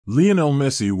Lionel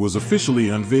Messi was officially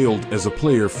unveiled as a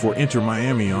player for Inter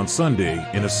Miami on Sunday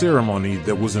in a ceremony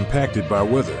that was impacted by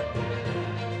weather.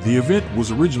 The event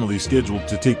was originally scheduled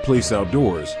to take place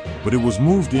outdoors, but it was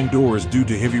moved indoors due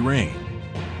to heavy rain.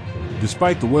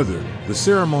 Despite the weather, the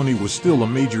ceremony was still a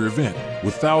major event,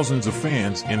 with thousands of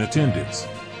fans in attendance.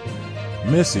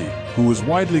 Messi, who is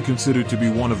widely considered to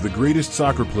be one of the greatest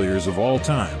soccer players of all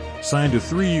time, signed a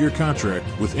 3-year contract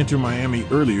with Inter Miami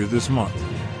earlier this month.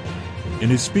 In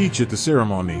his speech at the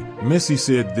ceremony, Messi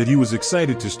said that he was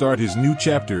excited to start his new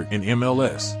chapter in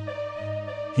MLS.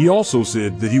 He also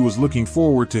said that he was looking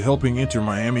forward to helping Inter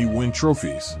Miami win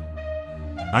trophies.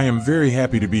 "I am very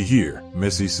happy to be here,"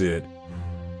 Messi said.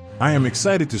 "I am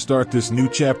excited to start this new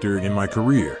chapter in my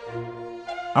career.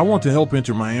 I want to help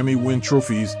Inter Miami win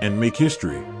trophies and make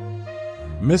history."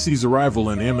 Messi's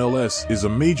arrival in MLS is a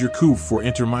major coup for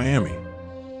Inter Miami.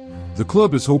 The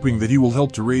club is hoping that he will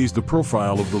help to raise the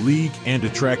profile of the league and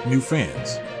attract new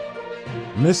fans.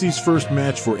 Messi's first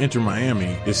match for Inter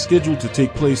Miami is scheduled to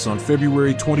take place on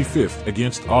February 25th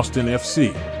against Austin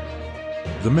FC.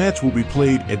 The match will be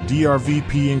played at DRV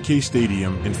PNK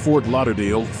Stadium in Fort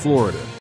Lauderdale, Florida.